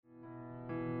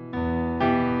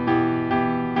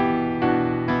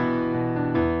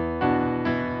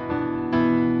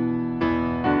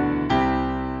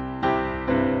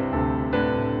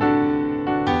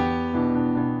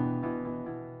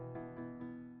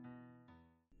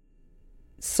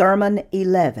Sermon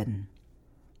 11.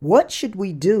 What should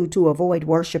we do to avoid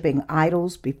worshiping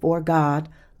idols before God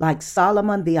like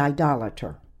Solomon the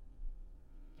idolater?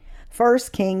 1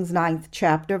 Kings 9th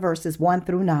chapter verses 1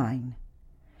 through 9.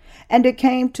 And it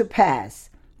came to pass,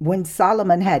 when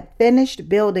Solomon had finished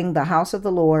building the house of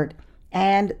the Lord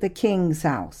and the king's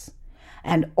house,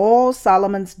 and all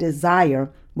Solomon's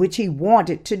desire which he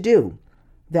wanted to do,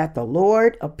 that the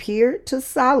Lord appeared to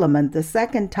Solomon the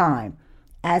second time,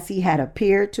 as he had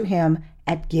appeared to him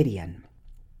at Gibeon.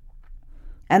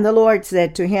 And the Lord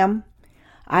said to him,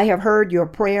 I have heard your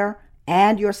prayer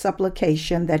and your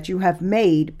supplication that you have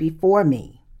made before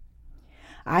me.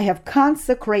 I have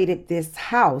consecrated this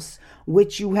house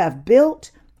which you have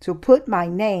built to put my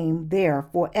name there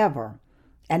forever,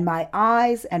 and my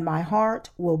eyes and my heart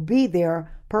will be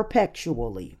there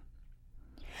perpetually.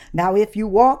 Now if you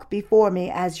walk before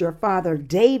me as your father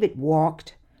David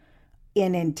walked,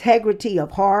 in integrity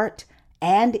of heart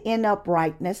and in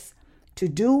uprightness, to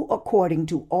do according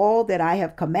to all that I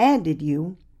have commanded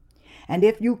you, and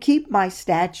if you keep my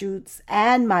statutes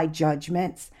and my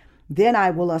judgments, then I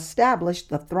will establish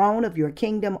the throne of your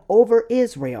kingdom over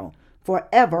Israel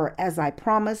forever, as I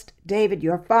promised David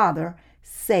your father,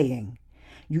 saying,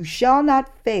 you shall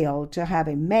not fail to have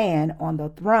a man on the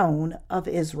throne of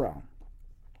Israel.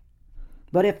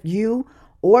 But if you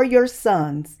or your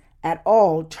sons at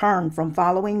all turn from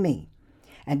following me,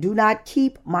 and do not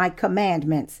keep my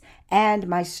commandments and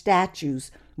my statutes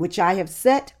which I have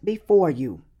set before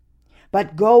you,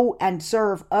 but go and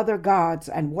serve other gods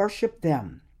and worship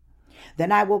them,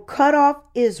 then I will cut off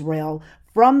Israel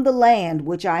from the land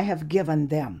which I have given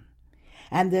them,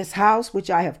 and this house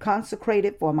which I have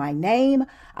consecrated for my name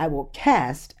I will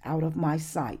cast out of my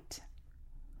sight.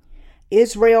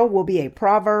 Israel will be a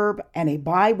proverb and a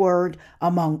byword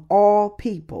among all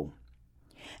people.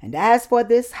 And as for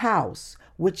this house,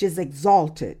 which is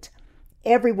exalted,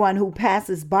 everyone who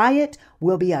passes by it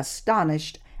will be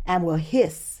astonished and will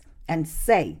hiss and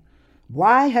say,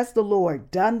 why has the Lord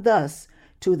done thus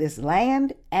to this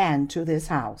land and to this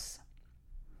house?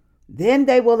 Then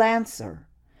they will answer,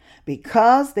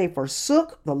 because they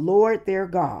forsook the Lord their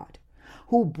God,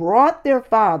 who brought their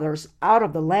fathers out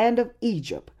of the land of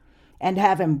Egypt, and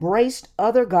have embraced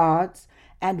other gods,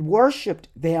 and worshipped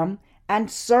them,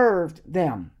 and served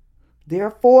them.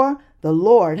 Therefore, the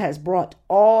Lord has brought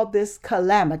all this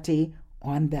calamity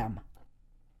on them.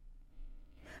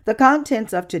 The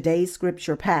contents of today's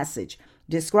scripture passage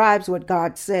describes what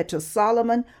God said to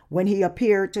Solomon when he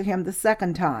appeared to him the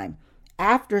second time,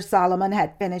 after Solomon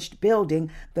had finished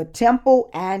building the temple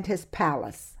and his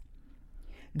palace.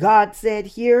 God said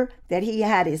here that he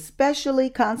had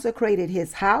especially consecrated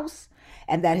his house,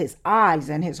 and that his eyes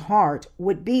and his heart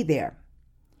would be there.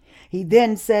 He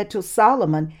then said to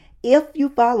Solomon, if you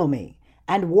follow me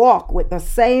and walk with the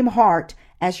same heart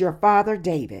as your father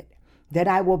David, then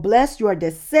I will bless your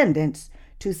descendants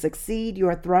to succeed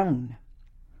your throne.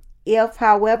 If,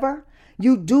 however,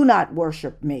 you do not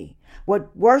worship me,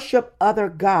 but worship other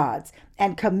gods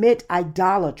and commit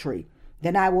idolatry,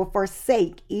 then I will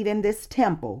forsake even this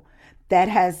temple that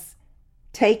has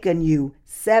taken you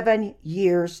 7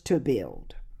 years to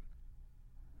build.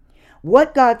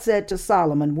 What God said to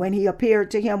Solomon when he appeared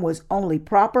to him was only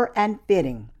proper and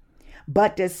fitting.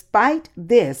 But despite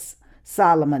this,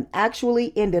 Solomon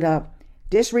actually ended up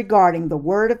disregarding the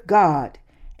word of God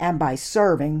and by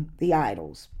serving the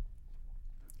idols.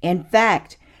 In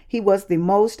fact, he was the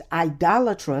most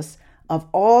idolatrous of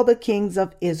all the kings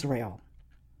of Israel.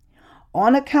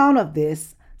 On account of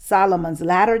this, Solomon's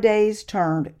latter days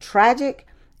turned tragic,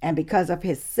 and because of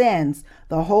his sins,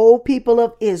 the whole people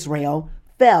of Israel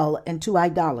fell into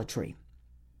idolatry.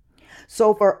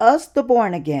 So for us, the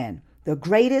born again, the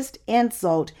greatest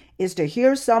insult is to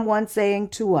hear someone saying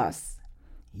to us,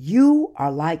 you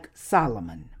are like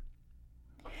Solomon.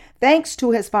 Thanks to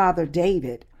his father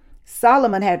David,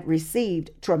 Solomon had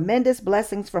received tremendous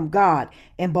blessings from God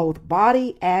in both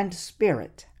body and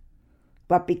spirit.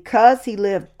 But because he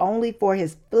lived only for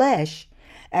his flesh,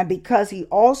 and because he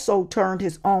also turned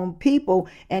his own people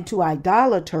into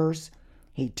idolaters,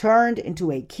 he turned into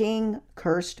a king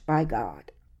cursed by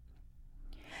God.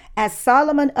 As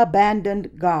Solomon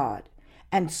abandoned God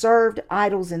and served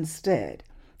idols instead,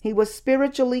 he was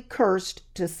spiritually cursed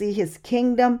to see his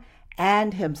kingdom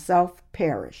and himself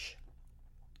perish.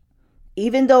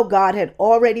 Even though God had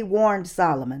already warned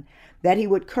Solomon that he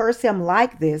would curse him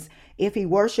like this if he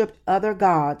worshiped other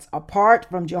gods apart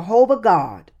from Jehovah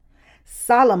God,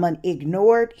 Solomon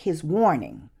ignored his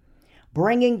warning,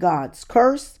 bringing God's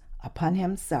curse upon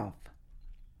himself.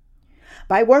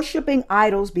 By worshiping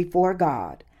idols before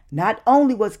God, not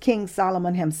only was King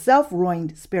Solomon himself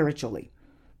ruined spiritually,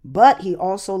 but he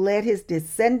also led his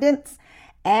descendants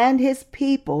and his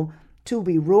people to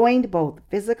be ruined both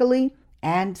physically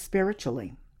and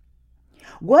spiritually.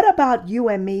 What about you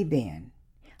and me then?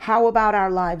 How about our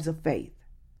lives of faith?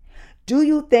 Do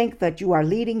you think that you are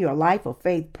leading your life of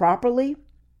faith properly?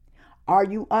 Are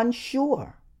you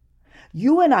unsure?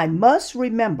 You and I must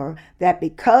remember that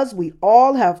because we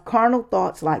all have carnal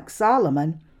thoughts like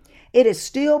Solomon, it is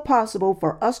still possible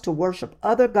for us to worship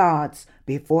other gods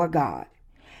before God.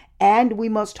 And we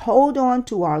must hold on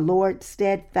to our Lord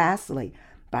steadfastly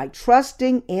by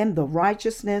trusting in the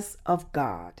righteousness of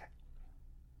God.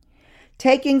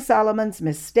 Taking Solomon's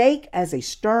mistake as a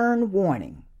stern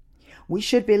warning, we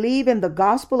should believe in the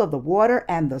gospel of the water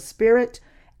and the Spirit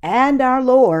and our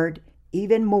Lord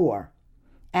even more,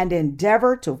 and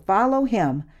endeavor to follow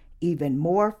him even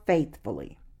more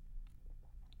faithfully.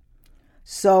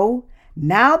 So,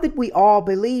 now that we all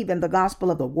believe in the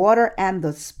gospel of the water and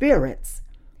the spirits,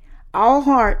 our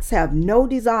hearts have no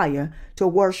desire to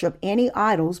worship any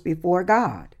idols before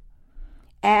God.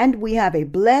 And we have a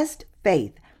blessed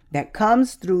faith that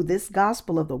comes through this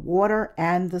gospel of the water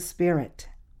and the Spirit.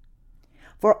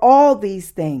 For all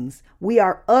these things, we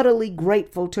are utterly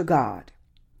grateful to God.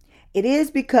 It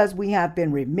is because we have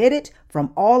been remitted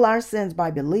from all our sins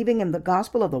by believing in the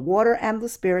gospel of the water and the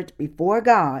Spirit before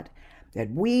God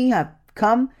that we have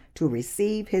come to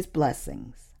receive his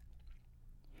blessings.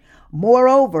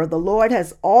 Moreover, the Lord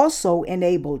has also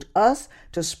enabled us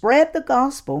to spread the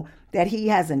gospel that he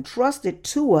has entrusted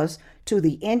to us to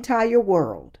the entire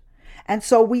world. And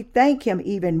so we thank him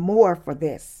even more for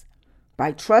this,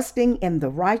 by trusting in the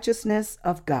righteousness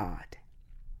of God.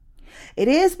 It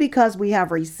is because we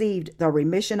have received the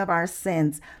remission of our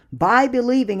sins by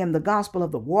believing in the gospel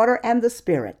of the water and the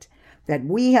Spirit that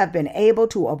we have been able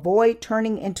to avoid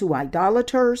turning into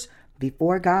idolaters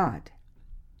before God.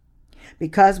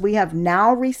 Because we have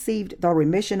now received the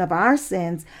remission of our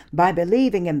sins by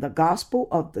believing in the gospel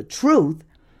of the truth,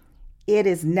 it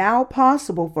is now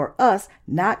possible for us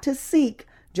not to seek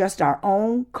just our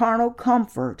own carnal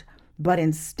comfort, but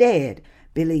instead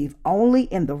believe only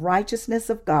in the righteousness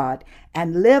of God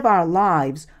and live our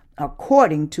lives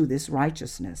according to this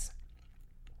righteousness.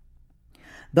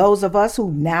 Those of us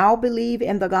who now believe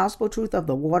in the gospel truth of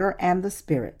the water and the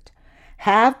Spirit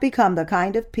have become the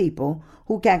kind of people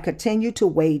who can continue to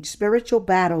wage spiritual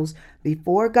battles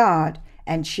before God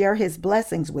and share his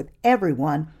blessings with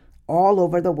everyone all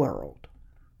over the world.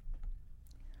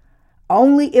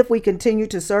 Only if we continue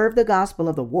to serve the gospel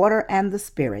of the water and the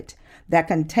Spirit that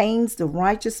contains the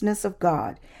righteousness of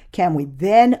God can we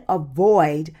then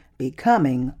avoid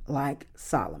becoming like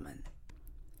Solomon.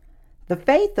 The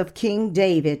faith of King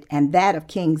David and that of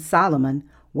King Solomon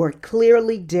were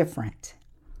clearly different.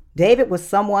 David was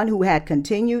someone who had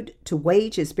continued to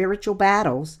wage his spiritual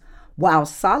battles, while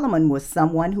Solomon was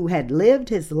someone who had lived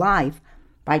his life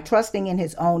by trusting in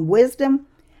his own wisdom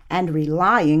and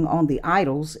relying on the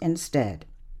idols instead.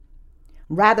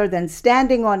 Rather than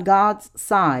standing on God's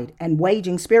side and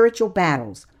waging spiritual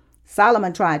battles,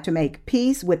 Solomon tried to make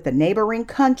peace with the neighboring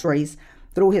countries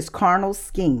through his carnal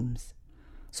schemes.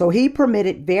 So he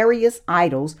permitted various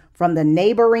idols from the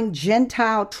neighboring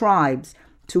Gentile tribes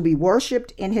to be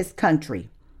worshipped in his country.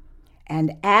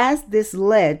 And as this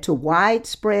led to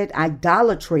widespread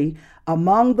idolatry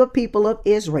among the people of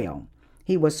Israel,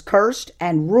 he was cursed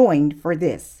and ruined for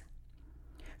this.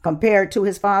 Compared to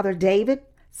his father David,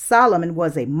 Solomon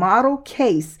was a model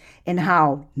case in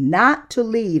how not to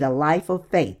lead a life of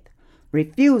faith,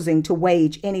 refusing to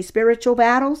wage any spiritual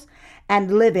battles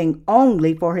and living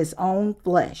only for his own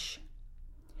flesh.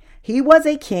 He was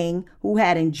a king who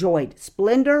had enjoyed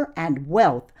splendor and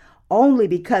wealth only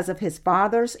because of his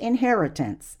father's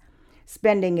inheritance,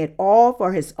 spending it all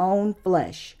for his own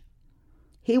flesh.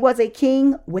 He was a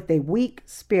king with a weak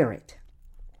spirit.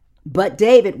 But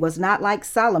David was not like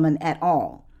Solomon at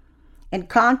all. In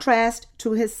contrast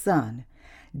to his son,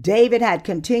 David had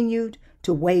continued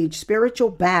to wage spiritual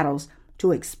battles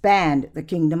to expand the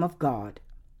kingdom of God.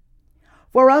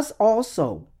 For us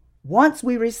also, once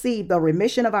we receive the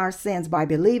remission of our sins by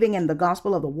believing in the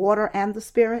gospel of the water and the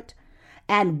Spirit,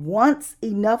 and once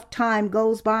enough time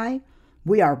goes by,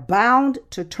 we are bound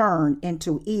to turn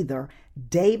into either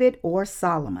David or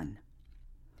Solomon.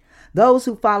 Those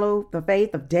who follow the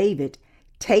faith of David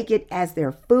take it as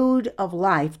their food of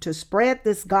life to spread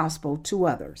this gospel to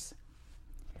others.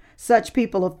 Such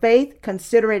people of faith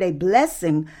consider it a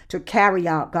blessing to carry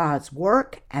out God's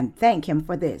work and thank him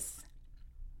for this.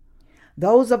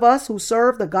 Those of us who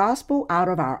serve the gospel out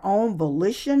of our own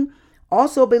volition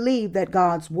also believe that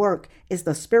God's work is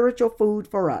the spiritual food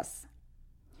for us.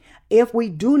 If we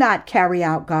do not carry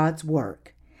out God's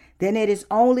work, then it is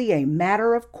only a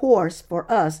matter of course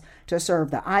for us to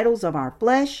serve the idols of our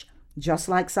flesh, just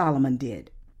like Solomon did.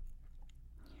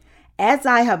 As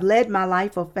I have led my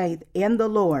life of faith in the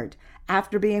Lord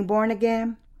after being born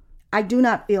again, I do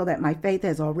not feel that my faith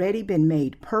has already been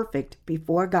made perfect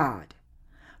before God.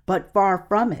 But far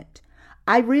from it,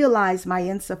 I realize my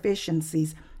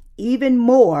insufficiencies even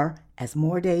more as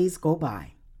more days go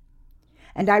by.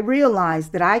 And I realize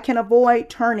that I can avoid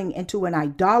turning into an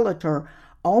idolater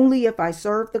only if I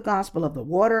serve the gospel of the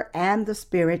water and the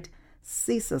Spirit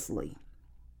ceaselessly.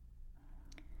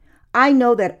 I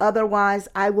know that otherwise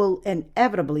I will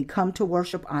inevitably come to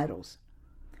worship idols.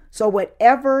 So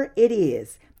whatever it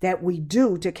is that we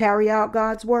do to carry out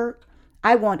God's work,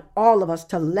 I want all of us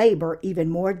to labor even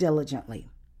more diligently.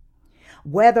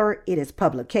 Whether it is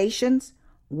publications,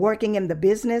 working in the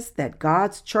business that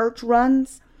God's church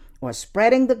runs, or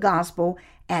spreading the gospel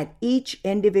at each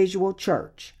individual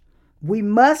church, we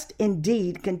must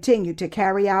indeed continue to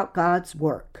carry out God's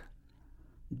work.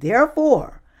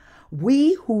 Therefore,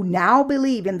 we who now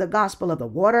believe in the gospel of the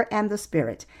water and the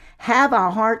Spirit have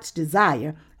our heart's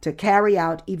desire to carry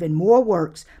out even more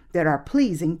works that are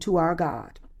pleasing to our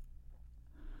God.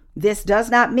 This does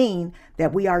not mean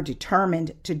that we are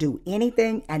determined to do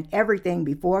anything and everything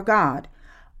before God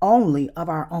only of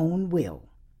our own will.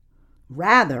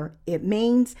 Rather, it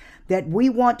means that we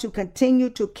want to continue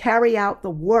to carry out the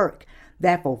work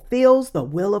that fulfills the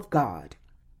will of God.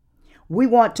 We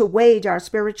want to wage our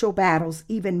spiritual battles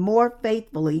even more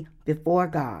faithfully before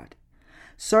God,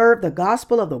 serve the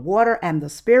gospel of the water and the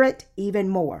Spirit even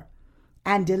more,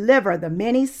 and deliver the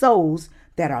many souls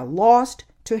that are lost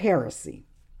to heresy.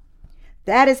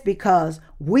 That is because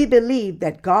we believe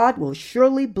that God will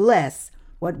surely bless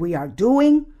what we are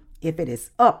doing if it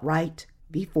is upright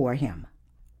before Him.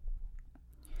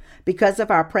 Because of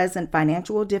our present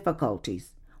financial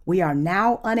difficulties, we are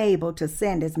now unable to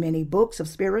send as many books of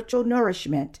spiritual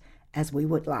nourishment as we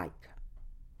would like.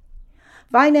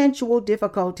 Financial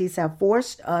difficulties have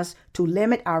forced us to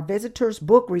limit our visitors'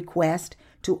 book request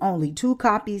to only 2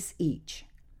 copies each.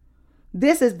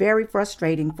 This is very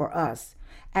frustrating for us,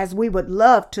 as we would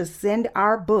love to send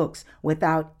our books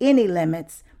without any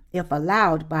limits if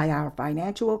allowed by our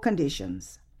financial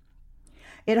conditions.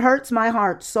 It hurts my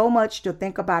heart so much to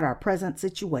think about our present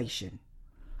situation.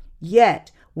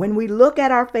 Yet, when we look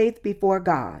at our faith before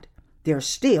God, there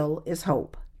still is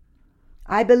hope.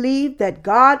 I believe that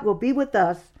God will be with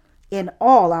us in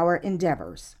all our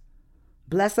endeavors.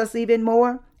 Bless us even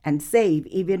more and save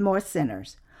even more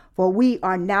sinners, for we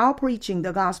are now preaching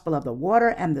the gospel of the water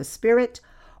and the Spirit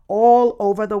all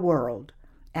over the world,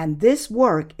 and this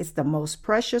work is the most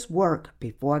precious work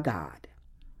before God.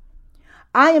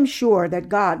 I am sure that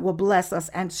God will bless us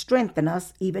and strengthen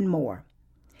us even more.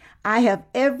 I have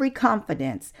every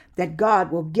confidence that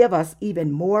God will give us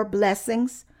even more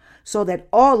blessings so that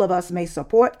all of us may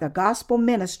support the gospel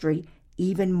ministry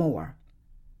even more.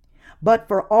 But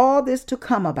for all this to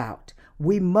come about,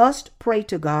 we must pray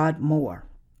to God more.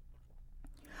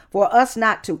 For us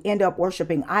not to end up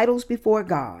worshiping idols before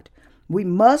God, we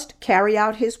must carry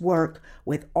out His work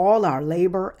with all our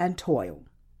labor and toil.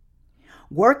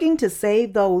 Working to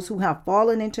save those who have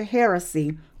fallen into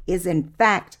heresy is in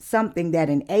fact something that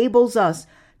enables us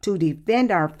to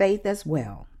defend our faith as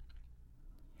well.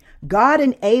 God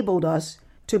enabled us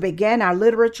to begin our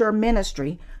literature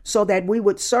ministry so that we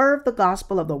would serve the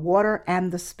gospel of the water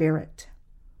and the Spirit.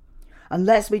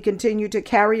 Unless we continue to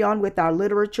carry on with our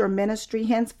literature ministry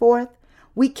henceforth,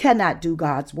 we cannot do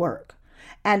God's work.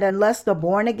 And unless the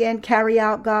born again carry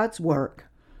out God's work,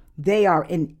 they are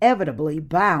inevitably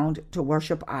bound to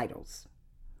worship idols.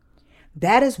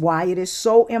 That is why it is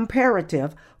so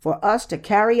imperative for us to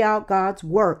carry out God's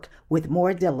work with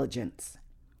more diligence.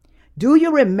 Do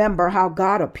you remember how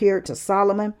God appeared to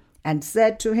Solomon and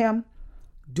said to him,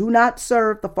 "Do not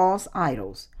serve the false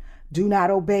idols. Do not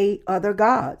obey other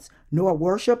gods, nor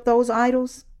worship those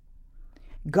idols"?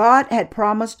 God had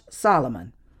promised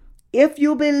Solomon, "If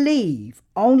you believe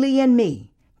only in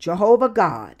me, Jehovah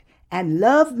God, and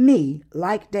love me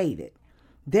like David,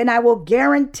 then I will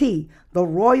guarantee the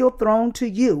royal throne to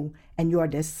you and your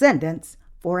descendants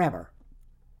forever."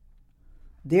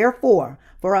 Therefore,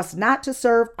 for us not to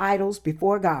serve idols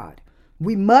before God,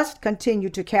 we must continue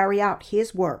to carry out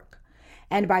His work.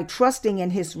 And by trusting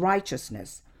in His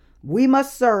righteousness, we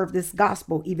must serve this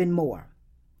gospel even more.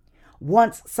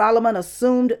 Once Solomon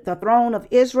assumed the throne of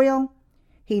Israel,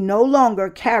 he no longer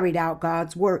carried out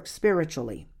God's work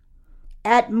spiritually.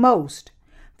 At most,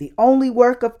 the only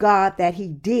work of God that he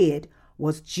did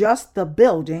was just the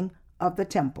building of the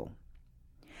temple.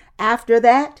 After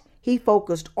that, he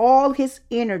focused all his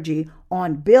energy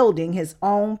on building his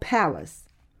own palace.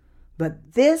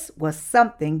 But this was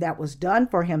something that was done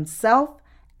for himself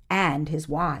and his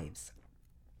wives.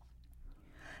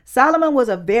 Solomon was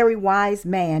a very wise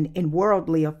man in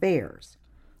worldly affairs,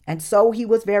 and so he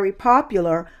was very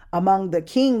popular among the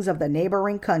kings of the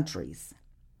neighboring countries.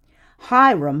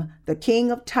 Hiram, the king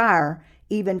of Tyre,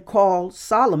 even called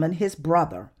Solomon his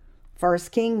brother. 1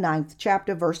 Kings 9th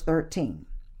chapter, verse 13.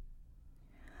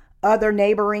 Other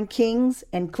neighboring kings,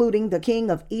 including the king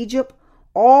of Egypt,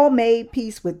 all made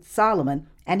peace with Solomon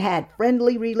and had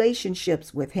friendly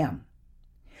relationships with him.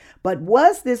 But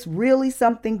was this really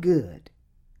something good?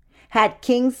 Had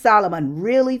King Solomon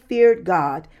really feared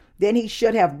God, then he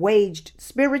should have waged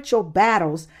spiritual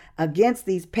battles against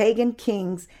these pagan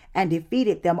kings and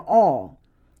defeated them all,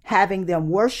 having them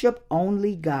worship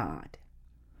only God.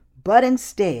 But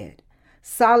instead,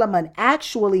 Solomon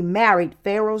actually married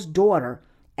Pharaoh's daughter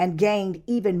and gained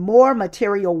even more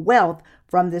material wealth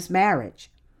from this marriage,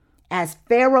 as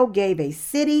Pharaoh gave a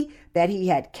city that he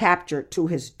had captured to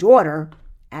his daughter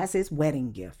as his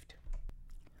wedding gift.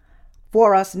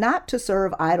 For us not to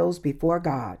serve idols before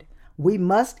God, we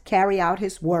must carry out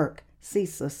his work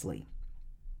ceaselessly.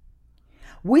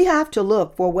 We have to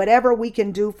look for whatever we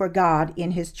can do for God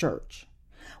in his church,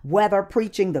 whether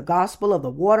preaching the gospel of the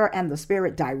water and the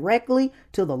Spirit directly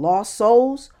to the lost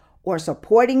souls or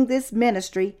supporting this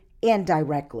ministry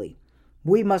indirectly.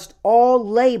 We must all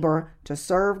labor to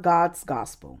serve God's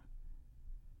gospel.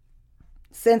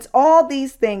 Since all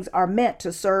these things are meant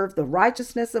to serve the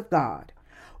righteousness of God,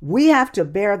 we have to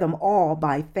bear them all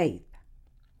by faith.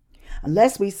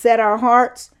 Unless we set our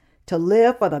hearts to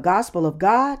live for the gospel of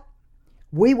God,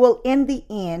 we will in the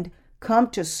end come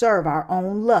to serve our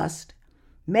own lust,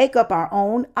 make up our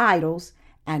own idols,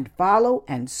 and follow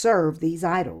and serve these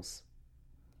idols.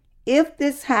 If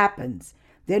this happens,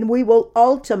 then we will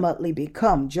ultimately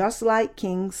become just like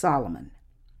King Solomon.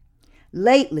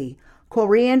 Lately,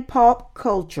 Korean pop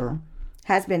culture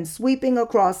has been sweeping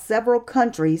across several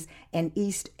countries in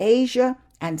East Asia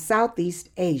and Southeast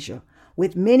Asia,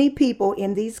 with many people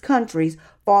in these countries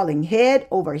falling head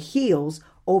over heels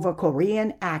over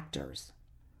Korean actors.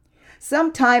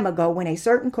 Some time ago, when a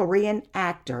certain Korean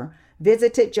actor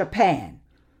visited Japan,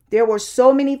 there were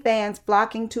so many fans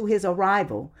flocking to his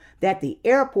arrival that the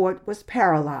airport was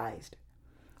paralyzed.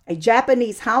 A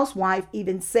Japanese housewife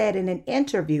even said in an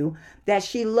interview that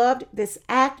she loved this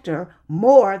actor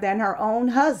more than her own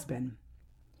husband.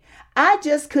 I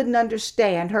just couldn't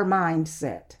understand her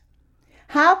mindset.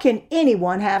 How can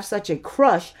anyone have such a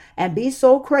crush and be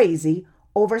so crazy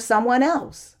over someone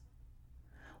else?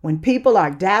 When people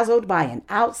are dazzled by an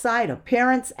outside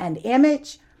appearance and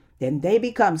image, then they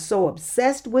become so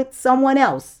obsessed with someone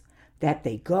else that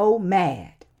they go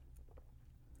mad.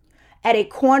 At a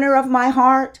corner of my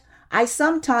heart, I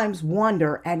sometimes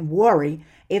wonder and worry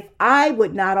if I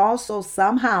would not also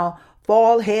somehow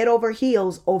fall head over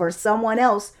heels over someone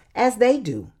else as they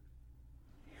do.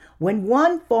 When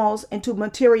one falls into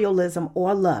materialism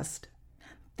or lust,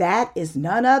 that is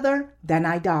none other than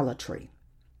idolatry.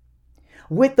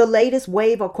 With the latest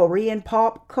wave of Korean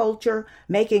pop culture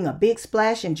making a big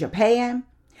splash in Japan,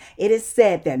 it is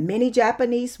said that many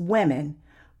Japanese women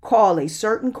call a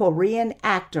certain Korean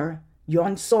actor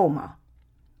Soma.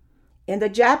 In the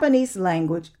Japanese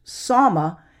language,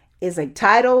 Soma is a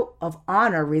title of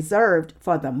honor reserved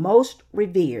for the most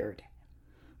revered.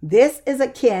 This is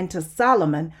akin to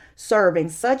Solomon serving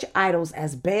such idols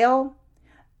as Baal,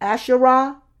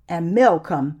 Asherah, and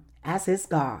Milcom as his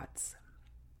gods.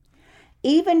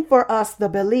 Even for us, the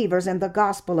believers in the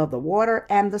gospel of the water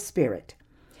and the Spirit,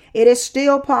 it is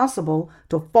still possible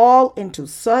to fall into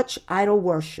such idol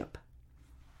worship.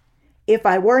 If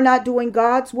I were not doing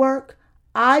God's work,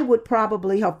 I would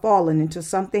probably have fallen into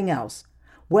something else,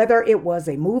 whether it was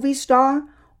a movie star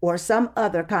or some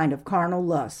other kind of carnal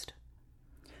lust.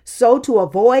 So to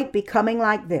avoid becoming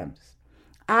like them,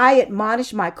 I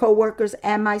admonish my coworkers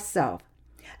and myself,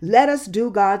 let us do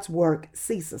God's work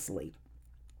ceaselessly.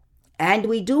 And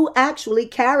we do actually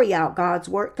carry out God's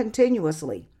work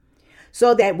continuously,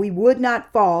 so that we would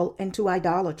not fall into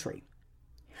idolatry.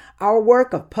 Our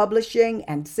work of publishing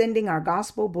and sending our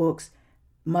gospel books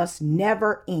must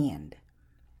never end.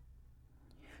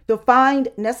 To find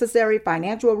necessary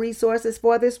financial resources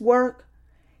for this work,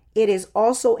 it is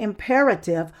also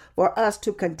imperative for us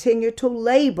to continue to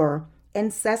labor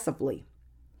incessantly.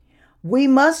 We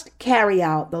must carry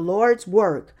out the Lord's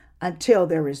work until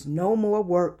there is no more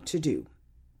work to do.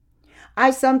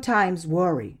 I sometimes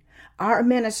worry our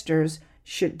ministers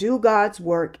should do God's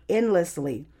work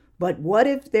endlessly, but what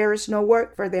if there is no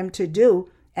work for them to do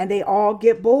and they all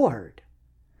get bored?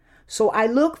 So I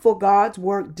look for God's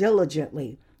work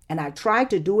diligently, and I try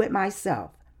to do it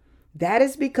myself. That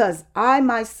is because I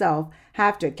myself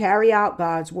have to carry out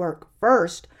God's work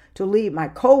first to lead my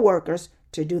co-workers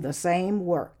to do the same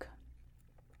work.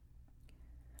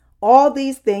 All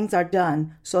these things are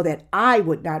done so that I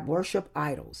would not worship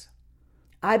idols.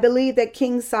 I believe that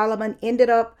King Solomon ended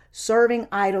up serving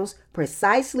idols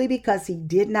precisely because he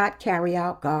did not carry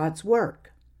out God's work.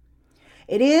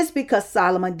 It is because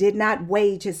Solomon did not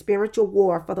wage his spiritual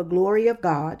war for the glory of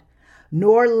God,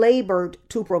 nor labored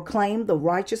to proclaim the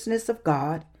righteousness of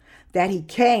God, that he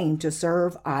came to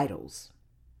serve idols.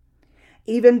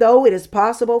 Even though it is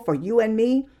possible for you and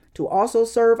me to also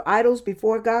serve idols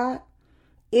before God,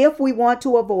 if we want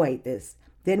to avoid this,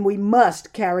 then we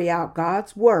must carry out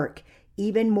God's work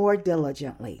even more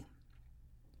diligently.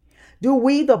 Do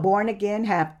we, the born again,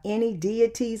 have any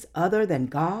deities other than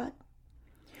God?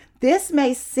 This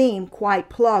may seem quite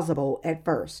plausible at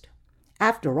first.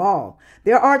 After all,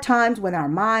 there are times when our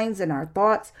minds and our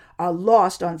thoughts are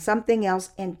lost on something else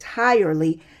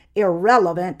entirely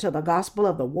irrelevant to the gospel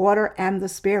of the water and the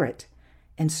Spirit,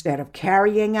 instead of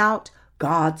carrying out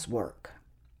God's work.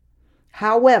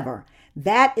 However,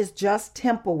 that is just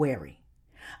temporary.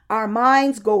 Our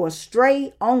minds go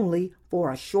astray only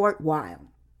for a short while.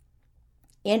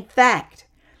 In fact,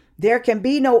 there can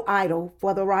be no idol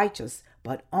for the righteous,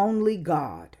 but only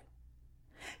God.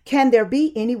 Can there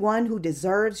be anyone who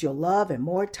deserves your love and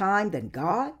more time than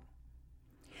God?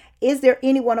 Is there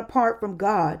anyone apart from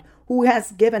God who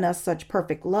has given us such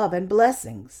perfect love and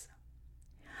blessings?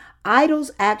 Idols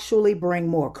actually bring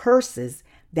more curses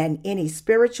than any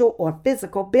spiritual or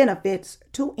physical benefits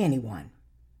to anyone.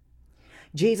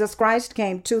 Jesus Christ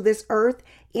came to this earth,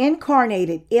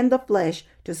 incarnated in the flesh,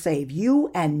 to save you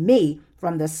and me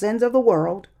from the sins of the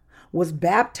world, was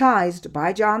baptized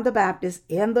by John the Baptist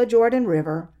in the Jordan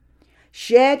River,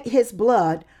 shed his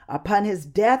blood upon his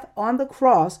death on the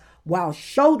cross while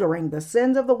shouldering the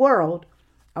sins of the world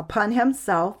upon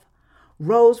himself,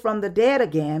 rose from the dead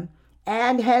again,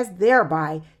 and has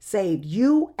thereby saved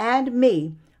you and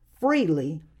me,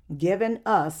 freely given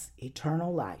us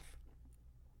eternal life.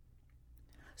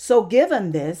 So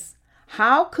given this,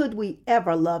 how could we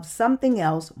ever love something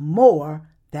else more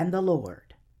than the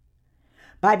Lord?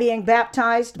 By being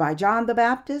baptized by John the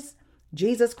Baptist,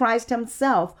 Jesus Christ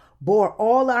himself bore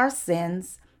all our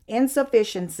sins,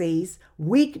 insufficiencies,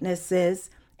 weaknesses,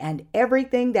 and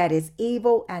everything that is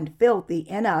evil and filthy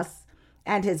in us,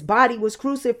 and his body was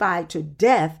crucified to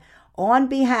death on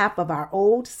behalf of our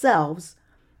old selves,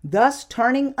 thus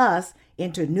turning us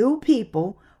into new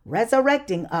people,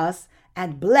 resurrecting us,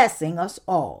 and blessing us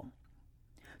all.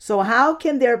 So how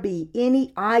can there be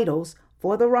any idols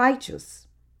for the righteous?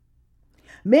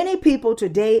 Many people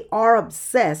today are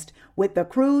obsessed with the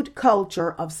crude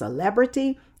culture of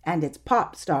celebrity and its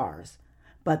pop stars,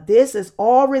 but this is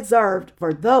all reserved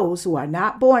for those who are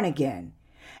not born again,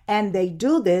 and they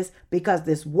do this because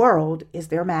this world is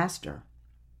their master.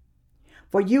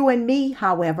 For you and me,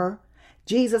 however,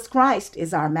 Jesus Christ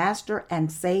is our master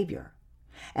and Savior,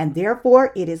 and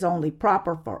therefore it is only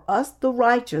proper for us, the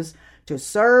righteous, to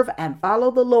serve and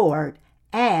follow the Lord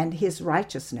and his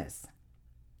righteousness.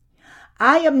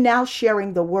 I am now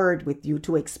sharing the word with you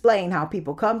to explain how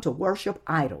people come to worship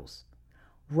idols.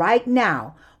 Right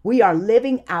now, we are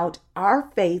living out our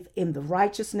faith in the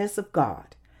righteousness of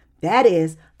God. That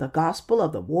is the gospel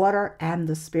of the water and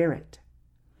the Spirit.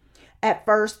 At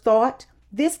first thought,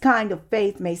 this kind of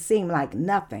faith may seem like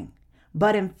nothing,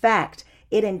 but in fact,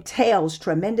 it entails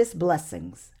tremendous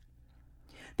blessings.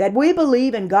 That we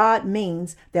believe in God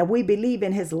means that we believe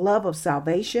in his love of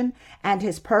salvation and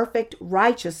his perfect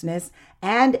righteousness,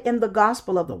 and in the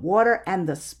gospel of the water and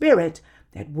the Spirit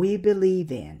that we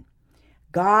believe in.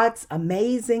 God's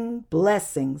amazing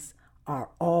blessings are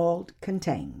all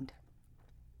contained.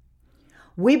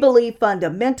 We believe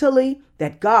fundamentally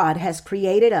that God has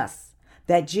created us,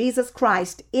 that Jesus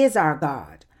Christ is our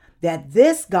God, that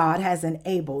this God has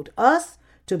enabled us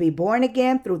to be born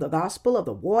again through the gospel of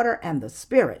the water and the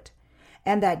Spirit,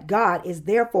 and that God is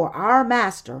therefore our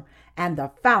master and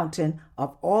the fountain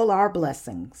of all our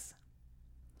blessings.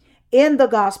 In the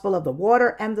gospel of the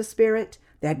water and the Spirit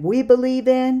that we believe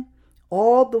in,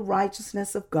 all the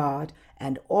righteousness of God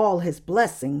and all his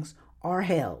blessings are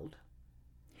held.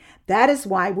 That is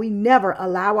why we never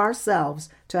allow ourselves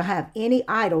to have any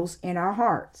idols in our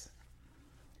hearts.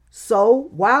 So,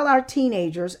 while our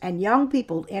teenagers and young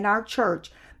people in our church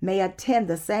may attend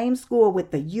the same school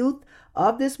with the youth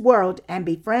of this world and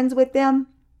be friends with them,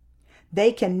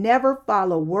 they can never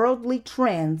follow worldly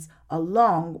trends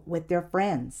along with their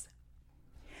friends.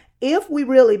 If we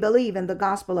really believe in the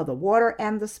gospel of the water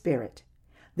and the Spirit,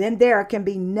 then there can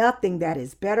be nothing that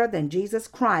is better than Jesus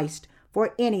Christ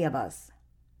for any of us.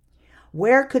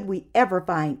 Where could we ever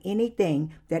find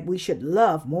anything that we should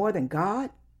love more than God?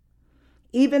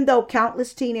 Even though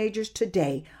countless teenagers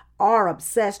today are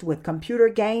obsessed with computer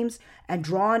games and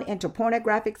drawn into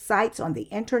pornographic sites on the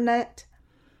internet,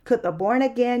 could the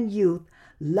born-again youth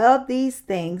love these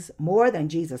things more than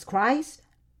Jesus Christ?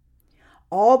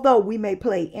 Although we may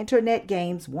play internet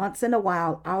games once in a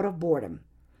while out of boredom,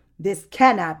 this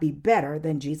cannot be better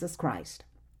than Jesus Christ.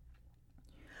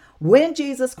 When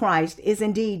Jesus Christ is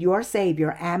indeed your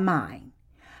Savior and mine,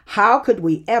 how could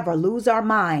we ever lose our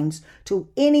minds to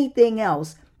anything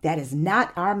else that is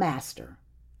not our Master?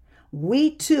 We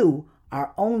too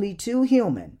are only too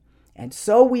human, and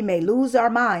so we may lose our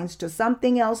minds to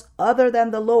something else other than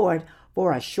the Lord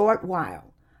for a short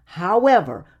while.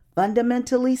 However,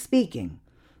 fundamentally speaking,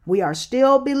 we are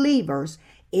still believers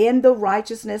in the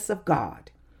righteousness of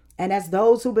God. And as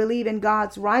those who believe in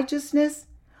God's righteousness,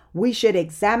 we should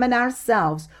examine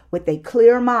ourselves with a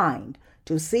clear mind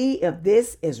to see if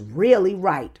this is really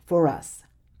right for us.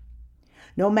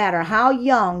 No matter how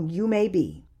young you may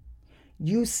be,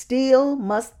 you still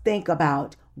must think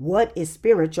about what is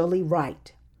spiritually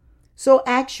right. So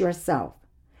ask yourself,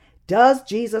 does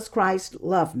Jesus Christ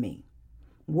love me?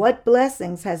 What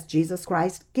blessings has Jesus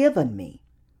Christ given me?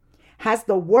 Has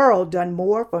the world done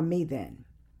more for me then?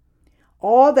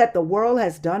 All that the world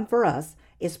has done for us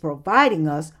is providing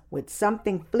us with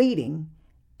something fleeting,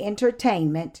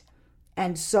 entertainment,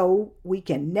 and so we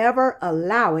can never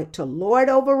allow it to lord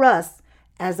over us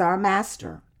as our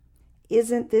master.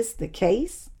 Isn't this the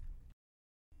case?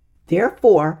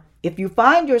 Therefore, if you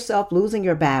find yourself losing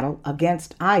your battle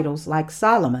against idols like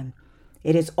Solomon,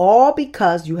 it is all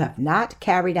because you have not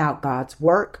carried out God's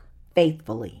work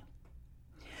faithfully.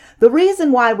 The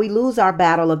reason why we lose our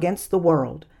battle against the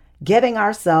world, giving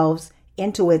ourselves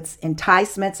into its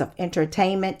enticements of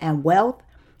entertainment and wealth,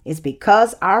 is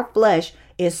because our flesh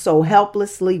is so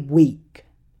helplessly weak.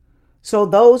 So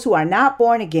those who are not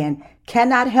born again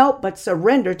cannot help but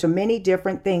surrender to many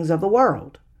different things of the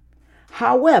world.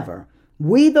 However,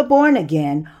 we, the born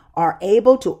again, are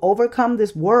able to overcome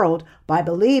this world by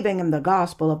believing in the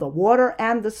gospel of the water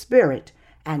and the Spirit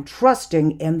and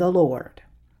trusting in the Lord.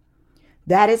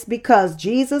 That is because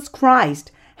Jesus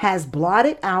Christ has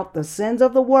blotted out the sins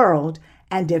of the world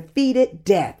and defeated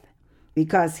death,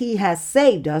 because he has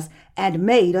saved us and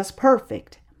made us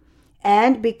perfect,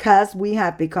 and because we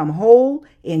have become whole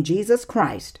in Jesus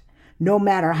Christ, no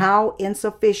matter how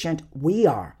insufficient we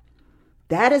are.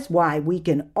 That is why we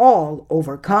can all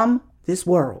overcome this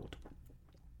world.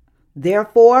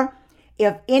 Therefore,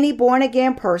 if any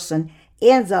born-again person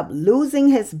ends up losing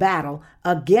his battle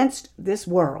against this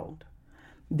world,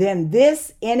 then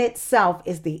this in itself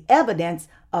is the evidence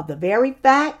of the very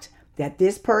fact that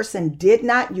this person did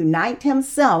not unite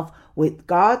himself with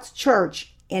God's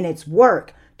church in its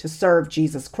work to serve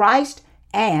Jesus Christ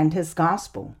and his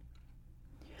gospel.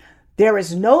 There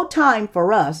is no time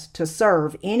for us to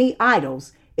serve any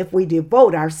idols if we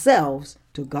devote ourselves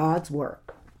to God's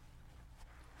work.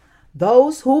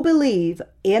 Those who believe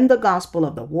in the gospel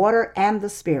of the water and the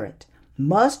Spirit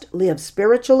must live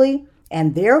spiritually,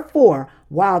 and therefore,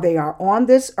 while they are on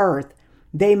this earth,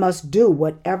 they must do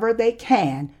whatever they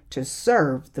can to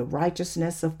serve the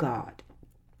righteousness of God.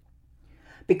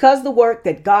 Because the work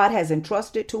that God has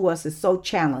entrusted to us is so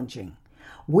challenging,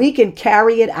 we can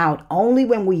carry it out only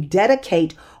when we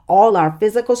dedicate all our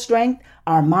physical strength,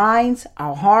 our minds,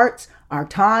 our hearts, our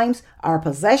times, our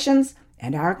possessions,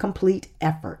 and our complete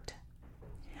effort.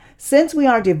 Since we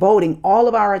are devoting all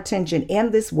of our attention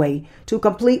in this way to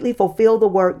completely fulfill the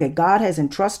work that God has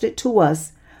entrusted to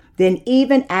us, then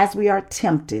even as we are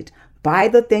tempted by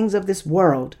the things of this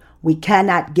world, we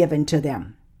cannot give in to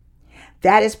them.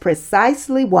 That is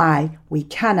precisely why we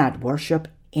cannot worship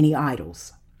any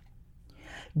idols.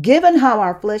 Given how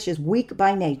our flesh is weak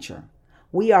by nature,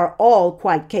 we are all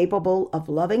quite capable of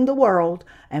loving the world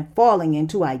and falling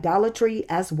into idolatry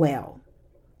as well.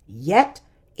 Yet,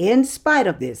 in spite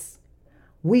of this,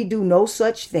 we do no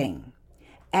such thing.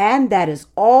 And that is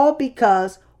all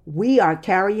because we are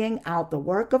carrying out the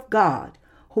work of God,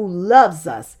 who loves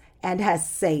us and has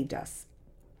saved us.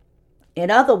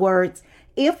 In other words,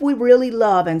 if we really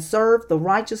love and serve the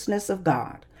righteousness of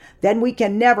God, then we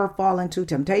can never fall into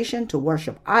temptation to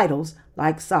worship idols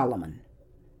like Solomon.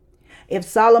 If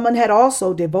Solomon had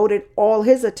also devoted all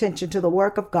his attention to the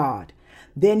work of God,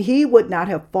 then he would not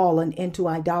have fallen into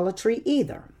idolatry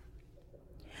either.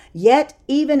 Yet,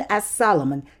 even as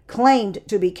Solomon claimed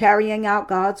to be carrying out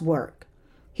God's work,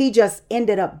 he just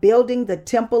ended up building the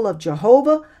temple of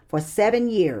Jehovah for 7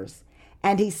 years,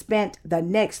 and he spent the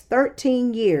next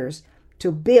 13 years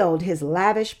to build his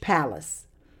lavish palace,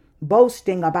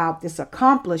 boasting about this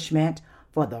accomplishment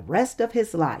for the rest of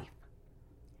his life.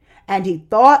 And he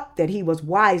thought that he was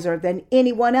wiser than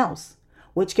anyone else,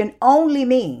 which can only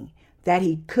mean that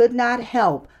he could not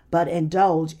help but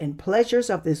indulge in pleasures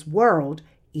of this world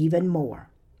even more.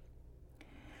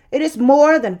 It is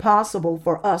more than possible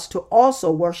for us to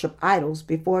also worship idols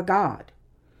before God.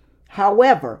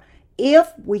 However,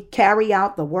 if we carry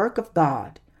out the work of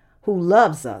God, who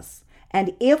loves us,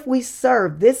 and if we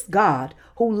serve this God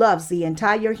who loves the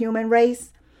entire human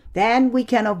race, then we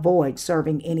can avoid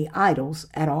serving any idols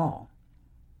at all.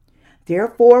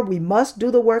 Therefore, we must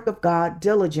do the work of God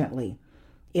diligently,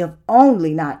 if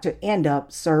only not to end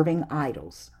up serving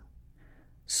idols.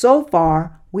 So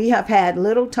far, we have had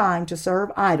little time to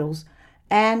serve idols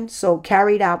and so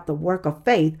carried out the work of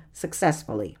faith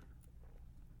successfully.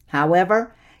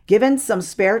 However, given some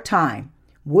spare time,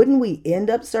 wouldn't we end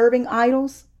up serving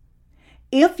idols?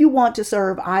 If you want to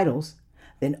serve idols,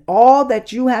 then all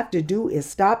that you have to do is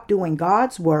stop doing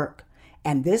God's work,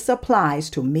 and this applies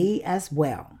to me as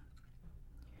well.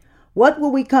 What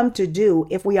will we come to do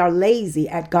if we are lazy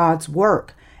at God's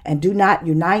work and do not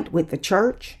unite with the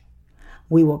church?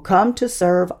 We will come to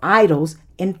serve idols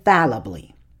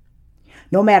infallibly.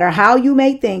 No matter how you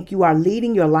may think you are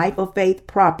leading your life of faith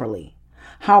properly,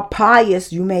 how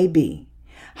pious you may be,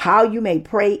 how you may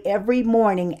pray every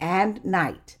morning and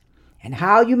night, and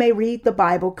how you may read the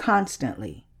Bible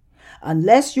constantly,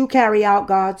 unless you carry out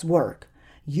God's work,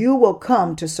 you will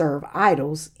come to serve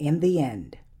idols in the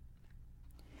end.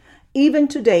 Even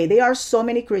today, there are so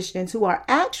many Christians who are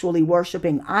actually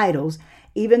worshiping idols,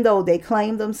 even though they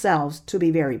claim themselves to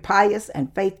be very pious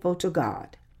and faithful to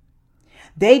God.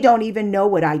 They don't even know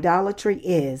what idolatry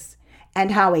is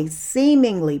and how a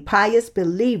seemingly pious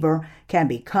believer can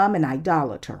become an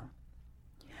idolater.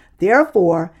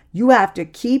 Therefore, you have to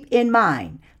keep in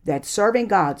mind that serving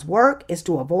God's work is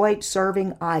to avoid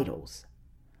serving idols.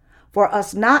 For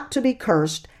us not to be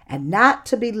cursed and not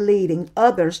to be leading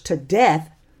others to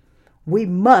death, we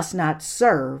must not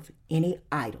serve any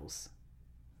idols.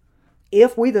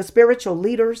 If we, the spiritual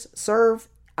leaders, serve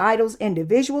idols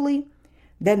individually,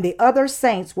 then the other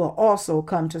saints will also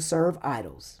come to serve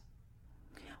idols.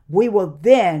 We will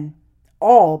then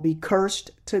all be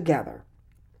cursed together.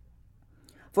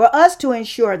 For us to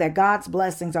ensure that God's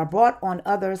blessings are brought on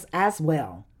others as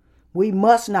well, we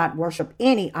must not worship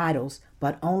any idols,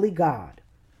 but only God.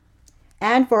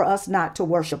 And for us not to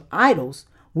worship idols,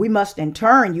 we must in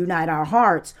turn unite our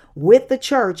hearts with the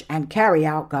church and carry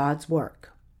out God's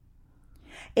work.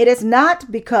 It is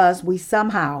not because we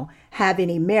somehow have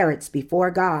any merits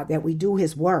before God that we do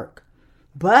his work,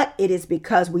 but it is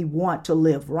because we want to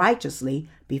live righteously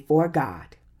before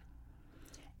God.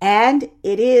 And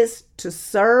it is to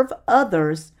serve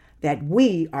others that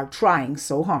we are trying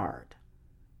so hard.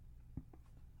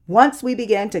 Once we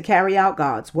begin to carry out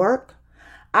God's work,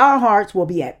 our hearts will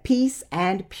be at peace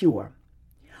and pure.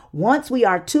 Once we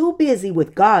are too busy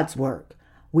with God's work,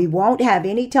 we won't have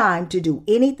any time to do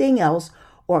anything else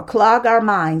or clog our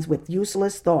minds with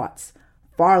useless thoughts,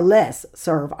 far less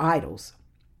serve idols.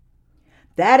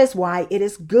 That is why it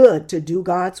is good to do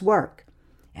God's work,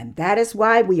 and that is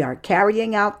why we are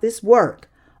carrying out this work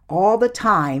all the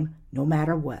time, no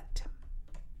matter what.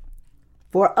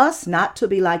 For us not to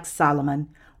be like Solomon,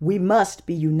 we must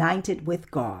be united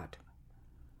with God.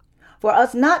 For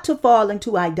us not to fall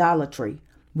into idolatry,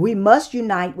 we must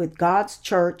unite with God's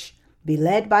church, be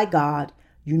led by God,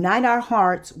 unite our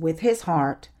hearts with his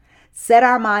heart, set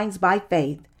our minds by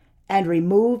faith, and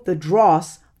remove the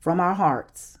dross from our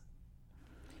hearts.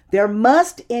 There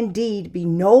must indeed be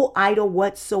no idol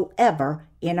whatsoever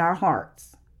in our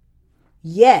hearts.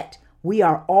 Yet we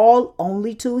are all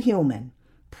only too human,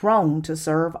 prone to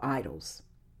serve idols.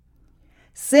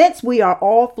 Since we are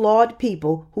all flawed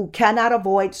people who cannot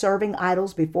avoid serving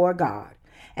idols before God,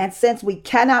 and since we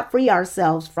cannot free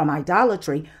ourselves from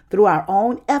idolatry through our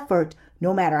own effort,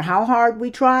 no matter how hard we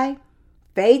try,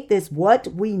 faith is what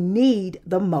we need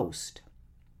the most.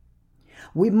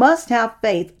 We must have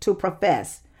faith to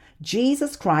profess,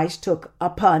 Jesus Christ took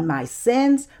upon my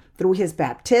sins through his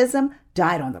baptism,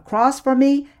 died on the cross for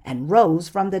me, and rose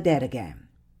from the dead again.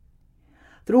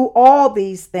 Through all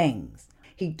these things,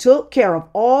 he took care of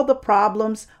all the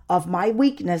problems of my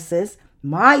weaknesses,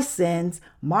 my sins,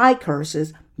 my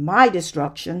curses, my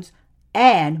destructions,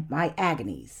 and my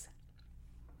agonies.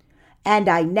 And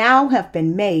I now have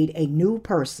been made a new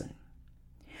person.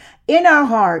 In our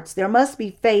hearts, there must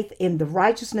be faith in the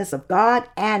righteousness of God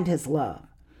and his love.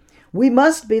 We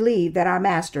must believe that our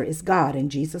Master is God in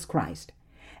Jesus Christ,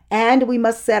 And we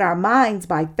must set our minds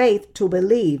by faith to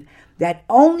believe that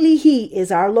only He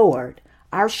is our Lord,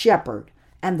 our shepherd,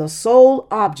 and the sole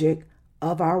object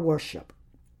of our worship.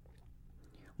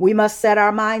 We must set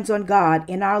our minds on God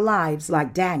in our lives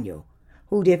like Daniel,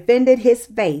 who defended his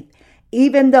faith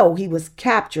even though he was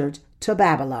captured to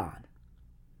Babylon.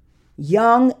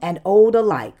 Young and old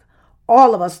alike,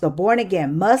 all of us, the born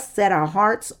again, must set our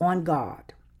hearts on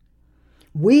God.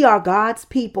 We are God's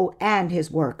people and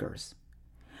His workers.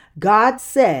 God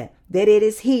said that it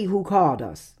is He who called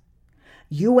us.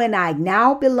 You and I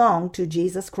now belong to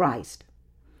Jesus Christ.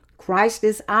 Christ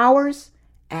is ours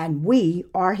and we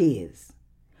are His.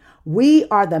 We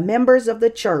are the members of the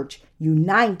church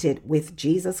united with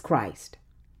Jesus Christ.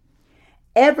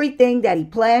 Everything that He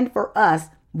planned for us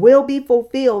will be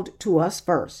fulfilled to us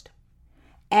first.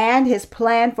 And His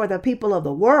plan for the people of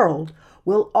the world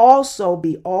will also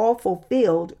be all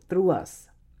fulfilled through us.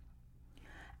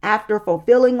 After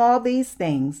fulfilling all these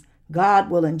things, God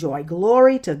will enjoy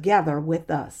glory together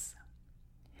with us.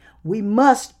 We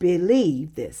must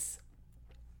believe this.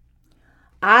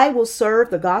 I will serve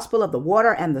the gospel of the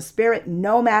water and the Spirit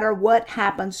no matter what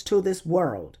happens to this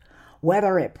world,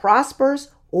 whether it prospers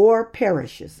or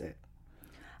perishes it.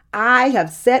 I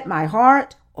have set my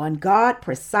heart on God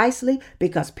precisely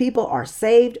because people are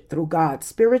saved through God's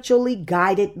spiritually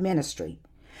guided ministry.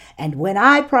 And when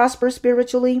I prosper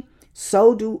spiritually,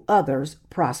 so do others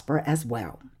prosper as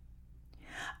well.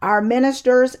 Our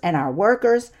ministers and our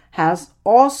workers have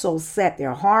also set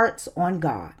their hearts on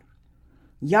God.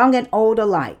 Young and old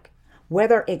alike,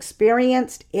 whether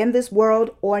experienced in this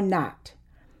world or not,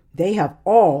 they have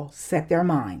all set their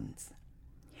minds.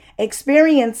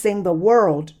 Experiencing the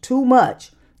world too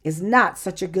much is not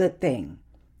such a good thing.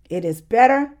 It is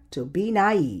better to be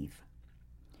naive.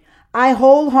 I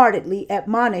wholeheartedly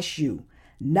admonish you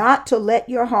not to let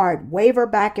your heart waver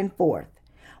back and forth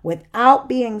without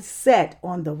being set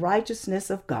on the righteousness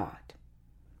of God.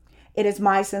 It is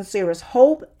my sincerest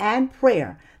hope and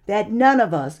prayer that none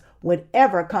of us would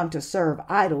ever come to serve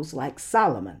idols like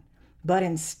Solomon, but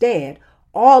instead,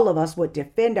 all of us would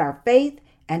defend our faith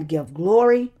and give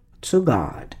glory to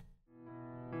God.